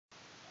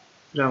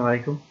السلام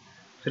عليكم.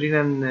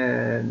 خلينا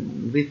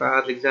نضيف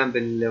على هذا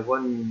الإكزامبل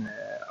 1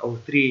 أو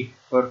 3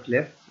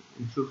 forklift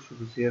ونشوف شو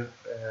بصير،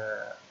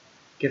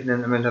 كيف بدنا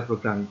نعملها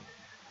بروجرامينج.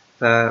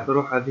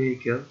 فبروح على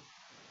vehicle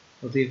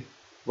أضيف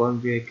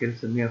 1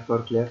 vehicle سميها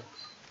forklift.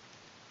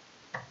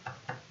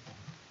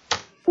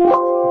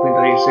 ممكن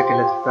تغير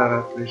شكلها،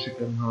 تختارها تغير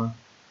شكلها من هون،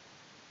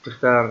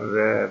 تختار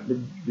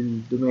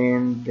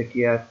بالدومين بدك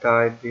إياه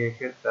تايب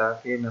vehicle،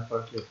 ففي عنا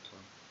forklift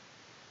هون.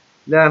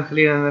 الآن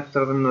خلينا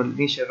نفترض إنه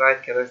الانيشال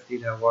رايت كاباسيتي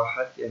لها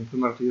 1، يعني كل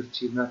مرة تقدر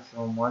تشيل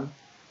ماكسيموم 1.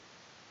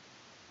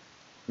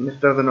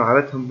 نفترض انه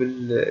عددهم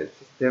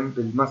بالسيستم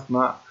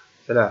بالمصنع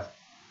 3،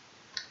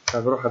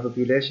 فبروح على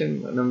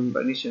population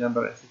initial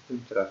number system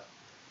 3.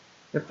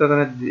 نفترض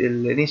ان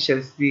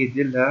الانيشال سبيد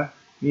لها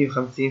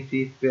 150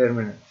 feet per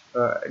minute،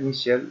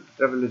 فانيشال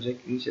travel logic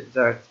initial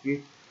desired speed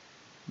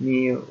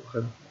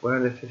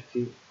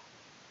 150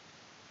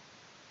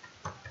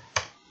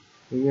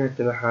 اليونت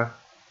تبعها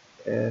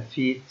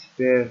feet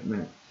per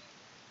minute.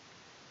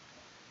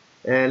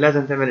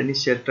 لازم تعمل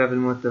initial travel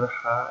mode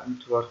تبعها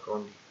network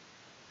only.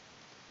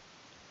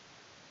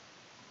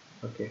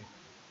 اوكي.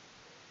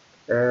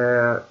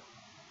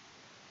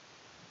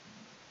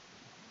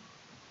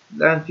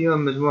 الآن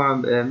فيهم مجموعة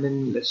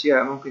من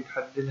الأشياء ممكن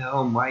تحدد لها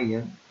هوم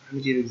معين. رح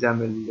نجي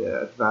لإكزامبل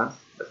أدفانس،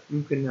 بس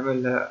ممكن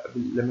نعملها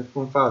لما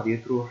تكون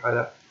فاضية تروح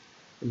على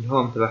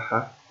الهوم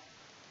تبعها،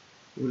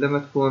 ولما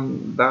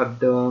تكون بعد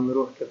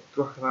الدوام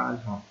تروح كمان على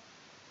الهوم.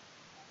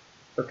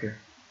 أوكي.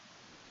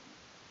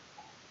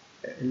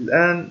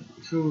 الآن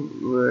شو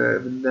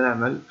بدنا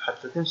نعمل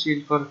حتى تمشي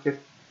الفوركليفت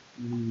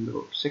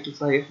بشكل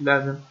صحيح؟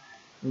 لازم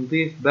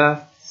نضيف باث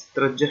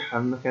ترجعها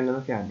من مكان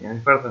لمكان.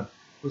 يعني فرضا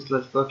وصل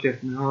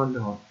الفوركليفت من هون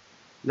لهون،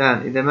 الآن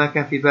إذا ما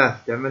كان في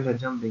باث تعملها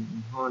جامبينج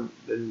من هون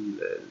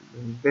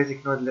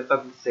للبيزك نود اللي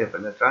قبل السيف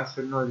ولا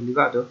الترانسفير نود اللي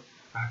بعده،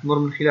 راح تمر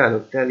من خلاله،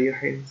 وبالتالي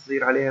راح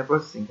يصير عليها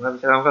بروسيسنج، وهذا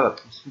كلام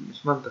غلط،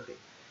 مش منطقي.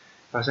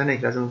 فعشان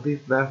هيك لازم نضيف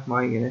باث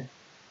معينة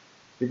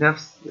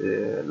بنفس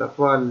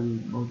الأطوال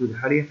الموجودة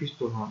حاليا. فيش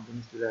طول هون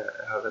بالنسبة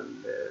لهذا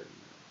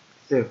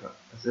السيرفر،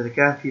 بس إذا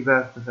كان في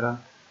باث مثلا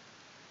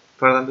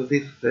فرضا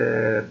بضيف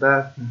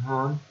باث من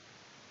هون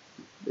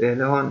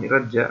لهون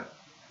يرجع،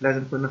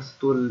 لازم يكون نفس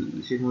طول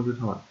الشيء الموجود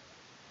هون.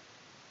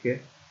 اوكي.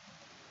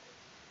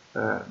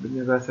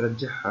 فبدنا بس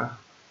رجعها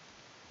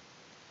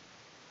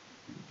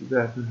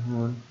باث من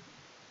هون،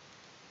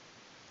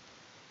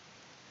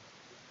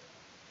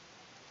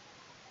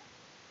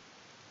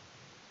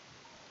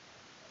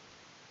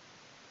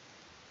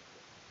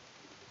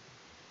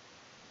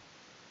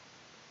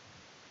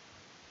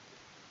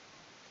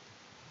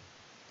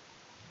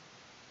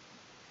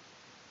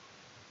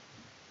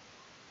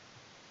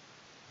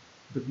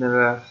 بدنا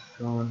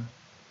باث هون.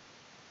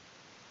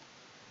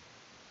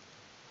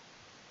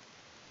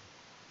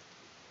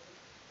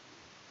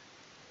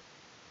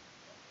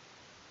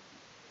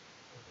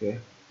 اوكي.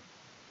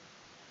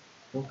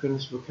 ممكن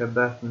نشبك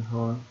باث من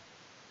هون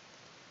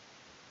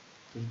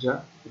ترجع،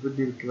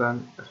 وبدي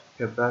كمان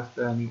أشبك باث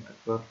ثاني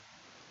أكبر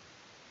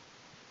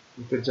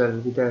وترجع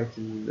لبداية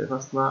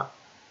المصنع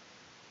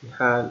في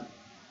حال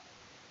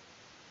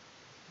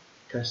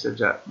كاش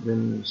ترجع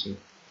بالمشي.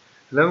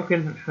 هلا ممكن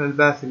نحن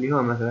الباث اللي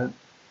هون مثلا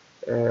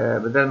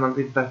بدل ما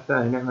نضيف باث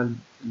ثاني نعمل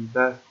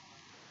الباث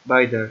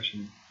باي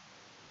دايركشن،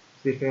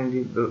 يصير في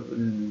عندي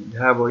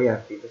الذهاب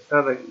وإيابتي، بس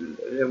هذا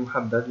غير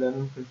محبذ لأنه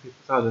ممكن في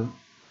تصادم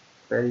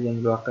فعليا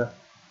بالواقع.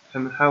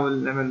 نحن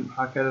بنحاول نعمل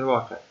محاكاة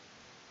للواقع،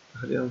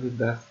 خلينا نضيف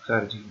باث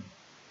خارجي.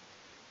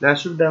 لا،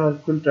 شو بدي أعمل؟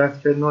 كل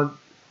ترانسفير نود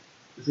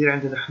يصير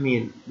عندي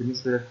تحميل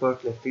بالنسبة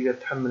للفوركليفت، تقدر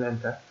تحمل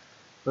أنت.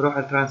 بروح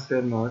على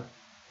ترانسفير نود،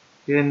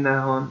 في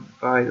عنا هون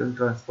رايد اون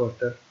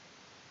ترانسبورتر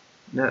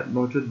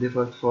موجود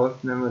ديفولت فولس،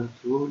 نعمل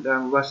ترو، لا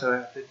مباشرة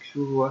يعطيك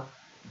شو هو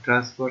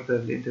الترانسبورتر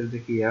اللي انت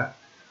بدك اياه،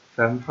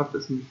 فبنحط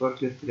اسم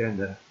الفوركليفت اللي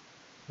عندنا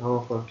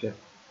فهو فوركليفت.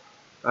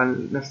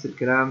 طبعا نفس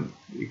الكلام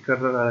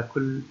يكرر على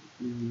كل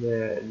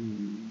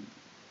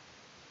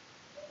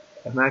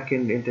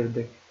الأماكن اللي انت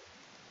بدك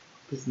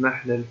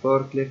تسمح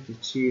للفوركليفت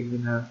تشيل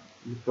منها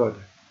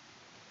البرودكت.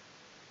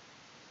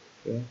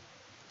 اوكي.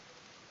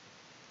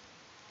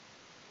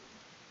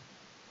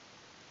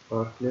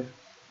 فوركليفت،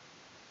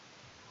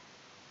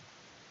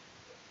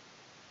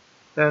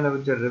 أنا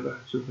بتجرب راح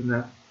تشوف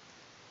إنها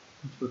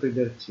شو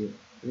تقدر تشيل.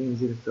 خلينا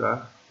نزيد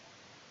السرعة،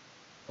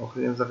 أو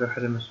خلينا نصغر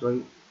حجمها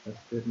شوي بس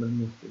تصير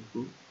ملموس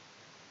الكود.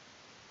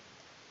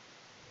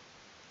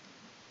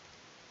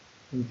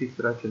 نزيد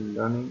سرعة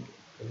الليرنينج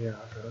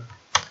خليها 10.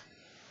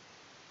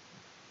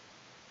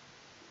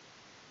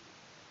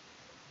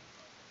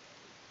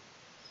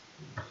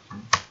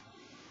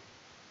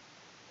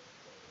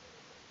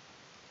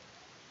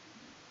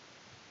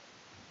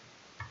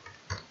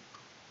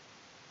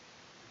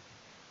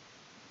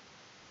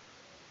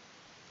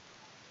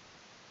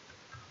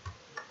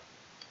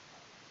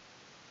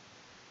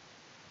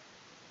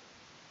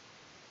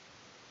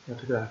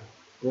 يعطيك العافية.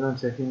 زي ما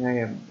انتم شايفين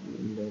هي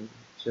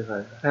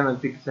شغالة. هنعمل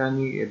بيك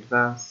ثاني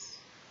ادفانس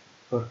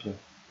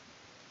فوركليفت.